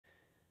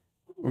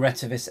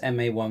Retevis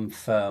MA1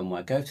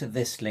 firmware. Go to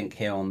this link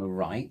here on the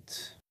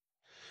right.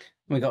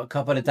 We've got a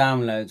couple of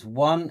downloads.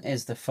 One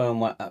is the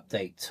firmware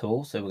update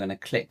tool, so we're going to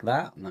click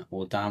that and that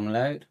will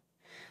download.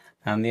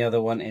 And the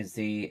other one is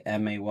the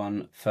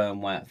MA1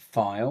 firmware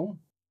file,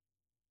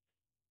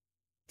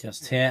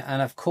 just here,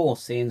 and of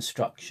course the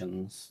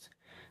instructions.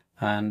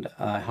 And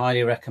I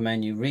highly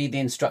recommend you read the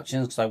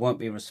instructions because I won't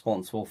be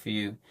responsible for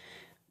you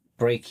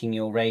breaking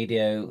your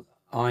radio.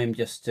 I'm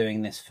just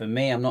doing this for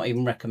me. I'm not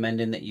even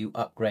recommending that you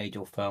upgrade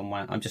your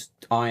firmware.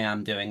 I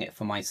am doing it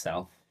for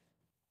myself.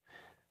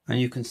 And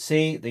you can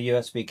see the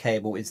USB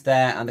cable is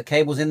there and the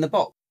cable's in the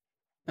box.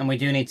 And we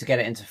do need to get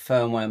it into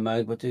firmware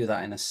mode. We'll do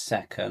that in a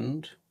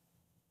second.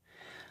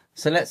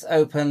 So let's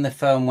open the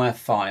firmware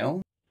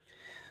file.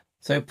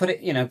 So put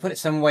it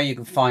somewhere you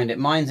can find it.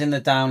 Mine's in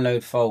the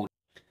download folder.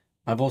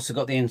 I've also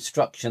got the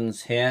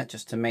instructions here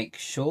just to make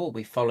sure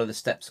we follow the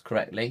steps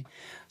correctly.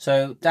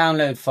 So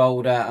download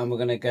folder, and we're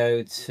going to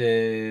go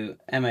to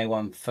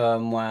MA1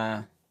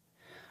 firmware,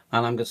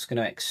 and I'm just going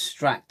to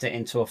extract it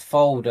into a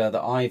folder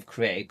that I've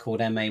created called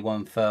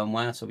MA1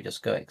 firmware. So we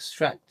just go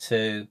extract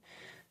to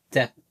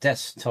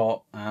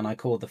desktop, and I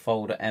call the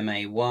folder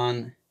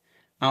MA1,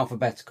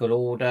 alphabetical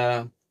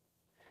order.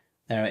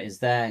 There it is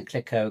there, and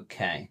click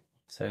OK.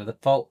 So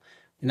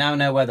we now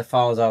know where the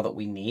files are that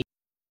we need.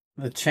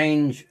 The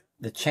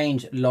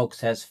change log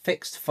says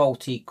fixed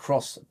faulty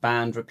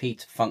cross-band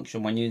repeater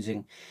function when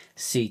using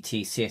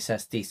CT,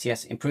 CSS,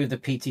 DCS. Improve the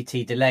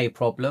PTT delay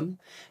problem.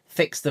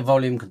 Fix the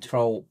volume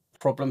control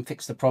problem.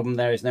 Fix the problem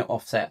there is no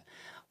offset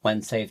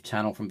when saved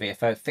channel from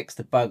VFO. Fix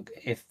the bug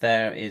if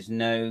there is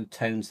no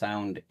tone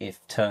sound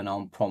if turn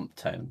on prompt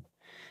tone.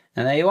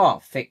 And there you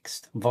are,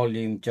 fixed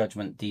volume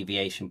judgment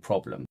deviation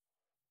problem.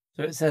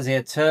 So it says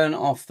here, turn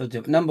off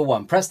the, number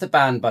one, press the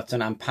band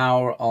button and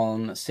power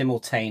on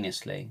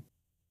simultaneously.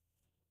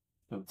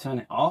 So turn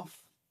it off.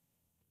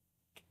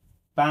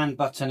 Band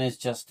button is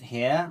just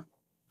here,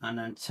 and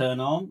then turn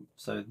on.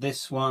 So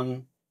this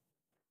one,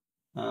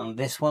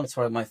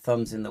 sorry, my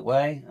thumb's in the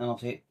way.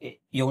 And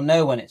you'll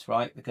know when it's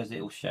right because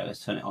it will show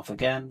us. Turn it off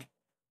again.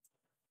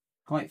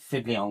 Quite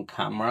fiddly on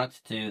camera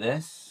to do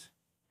this.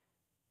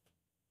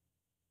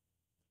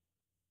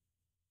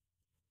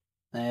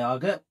 There you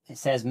go. It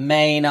says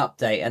main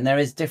update, and there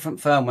is different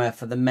firmware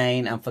for the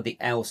main and for the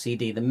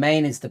LCD. The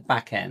main is the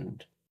back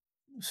end.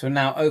 So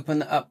now open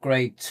the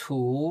upgrade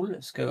tool.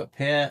 Let's go up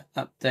here,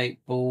 update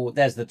board.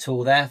 There's the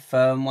tool there,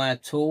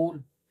 firmware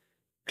tool.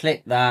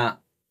 Click that,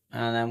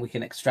 and then we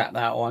can extract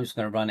that, or I'm just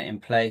going to run it in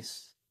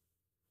place.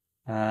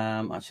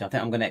 Actually, I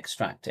think I'm going to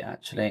extract it,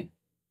 actually.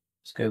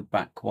 Let's go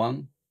back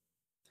one.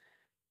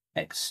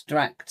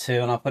 Extract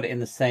to, and I'll put it in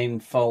the same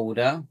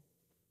folder.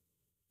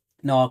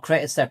 No, I'll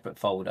create a separate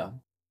folder.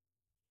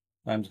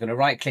 I'm just going to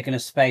right click in a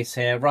space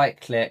here, right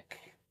click,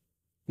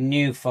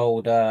 new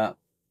folder.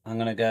 I'm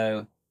going to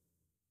go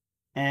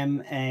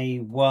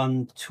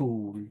MA1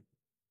 tool.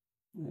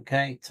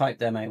 Okay, type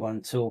the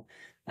MA1 tool.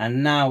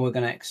 And now we're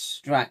going to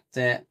extract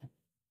it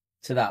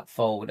to that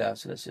folder.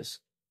 So let's just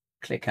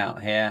click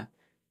out here,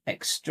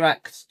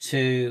 extract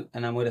to,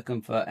 and then we're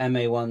looking for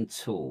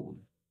MA1 tool.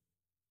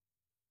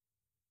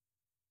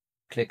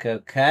 Click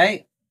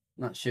OK.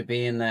 That should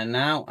be in there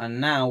now.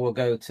 And now we'll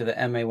go to the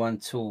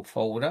MA1 tool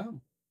folder.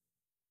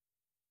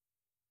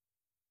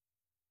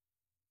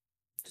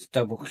 Just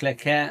double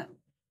click it.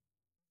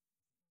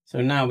 So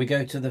now we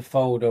go to the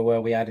folder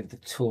where we added the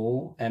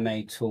tool,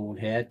 MA tool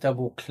here,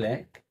 double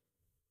click,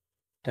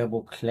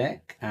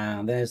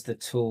 and there's the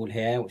tool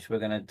here, which we're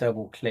going to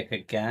double click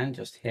again,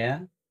 just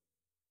here.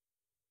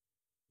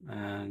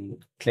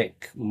 And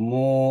click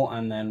more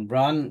and then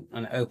run,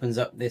 and it opens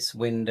up this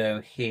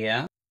window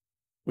here.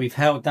 We've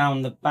held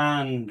down the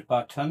band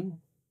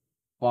button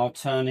while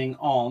turning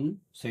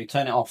on. So you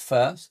turn it off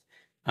first,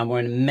 and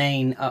we're in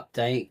main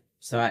update.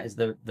 So that is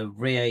the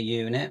rear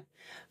unit.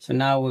 So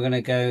now we're going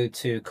to go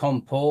to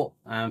COM port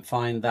and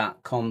find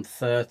that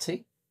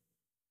COM30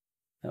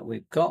 that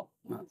we've got.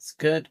 That's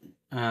good.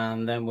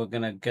 And then we're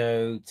going to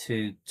go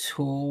to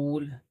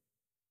tool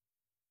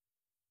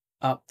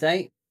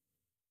update.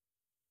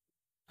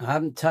 I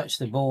haven't touched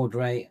the baud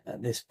rate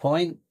at this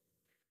point.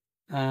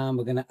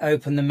 We're going to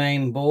open the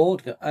main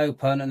board, go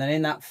open, and then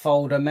in that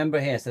folder,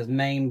 remember here, it says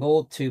main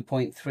board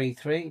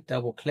 2.33,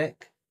 double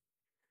click.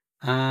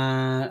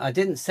 And I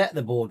didn't set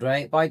the baud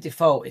rate. By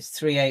default, it's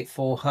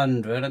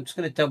 38400. I'm just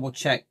going to double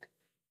check.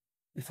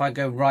 If I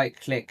go right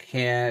click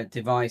here,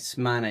 device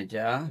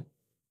manager,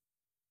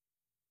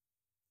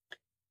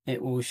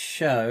 it will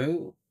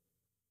show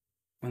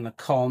on the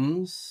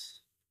comms,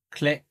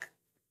 click,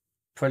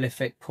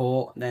 prolific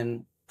port,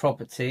 then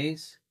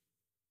properties,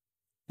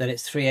 that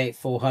it's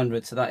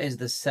 38400, so that is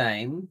the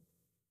same.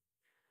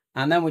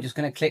 And then we're just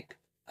going to click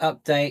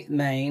update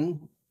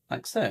main,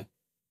 like so.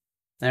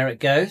 There it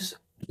goes.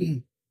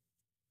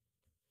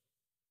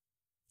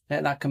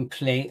 Let that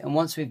complete, and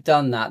once we've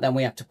done that, then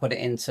we have to put it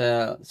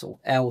into sort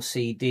of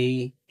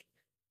LCD,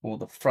 or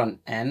the front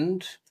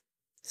end,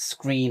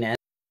 screen end.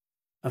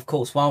 Of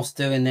course, whilst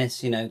doing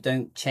this,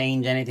 don't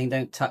change anything,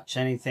 don't touch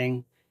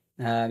anything.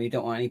 You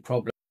don't want any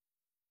problem.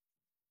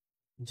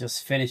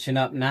 Just finishing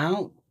up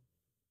now.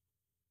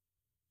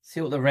 See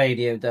what the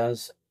radio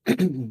does.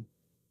 It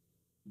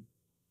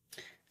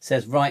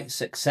says write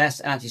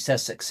success. Actually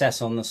says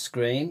success on the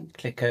screen.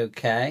 Click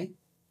OK.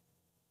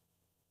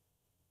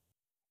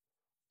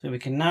 So we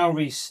can now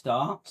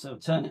restart. So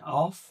turn it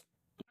off.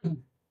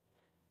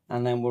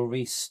 And then we'll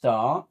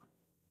restart.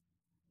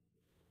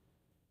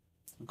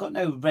 I've got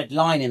no red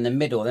line in the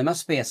middle. There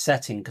must be a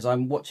setting because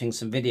I'm watching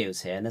some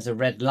videos here and there's a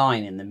red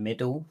line in the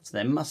middle. So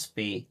there must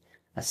be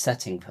a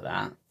setting for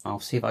that. I'll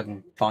see if I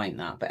can find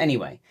that. But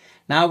anyway,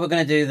 now we're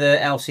going to do the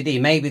LCD.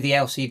 Maybe the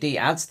LCD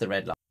adds the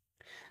red line.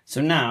 So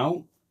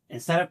now,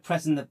 instead of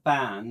pressing the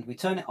band, we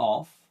turn it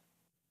off.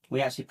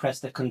 We actually press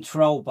the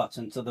control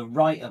button to the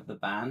right of the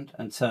band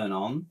and turn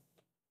on.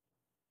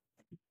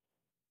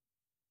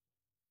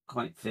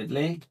 Quite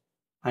fiddly.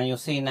 And you'll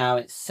see now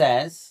it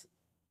says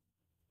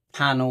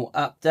panel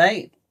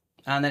update.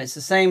 And then it's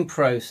the same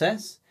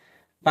process.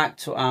 Back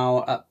to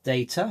our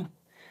updater.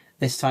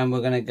 This time we're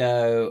going to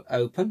go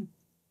open.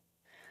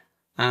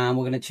 And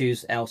we're going to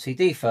choose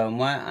LCD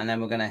firmware. And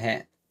then we're going to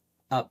hit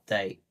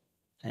update.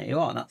 There you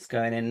are. That's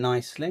going in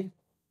nicely.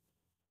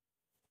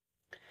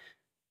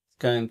 It's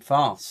going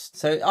fast.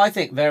 So I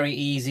think very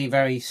easy,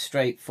 very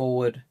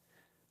straightforward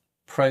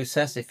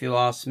process, if you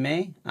ask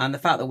me. And the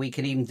fact that we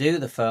can even do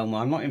the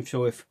firmware, I'm not even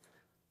sure if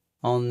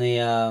on the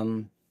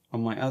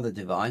on my other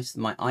device,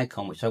 my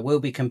Icon, which I will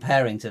be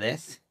comparing to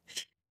this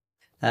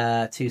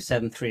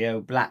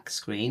 2730 black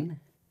screen,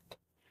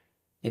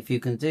 if you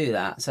can do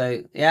that.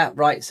 So yeah,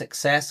 write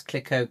success,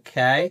 click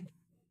OK,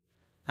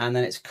 and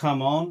then it's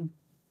come on.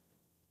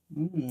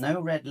 No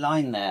red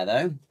line there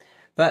though,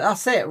 but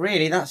that's it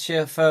really. That's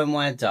your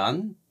firmware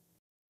done.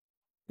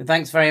 And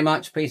thanks very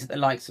much. Please hit the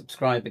like,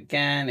 subscribe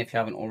again if you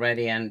haven't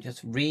already, and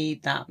just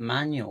read that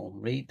manual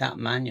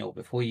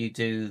before you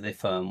do the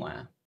firmware.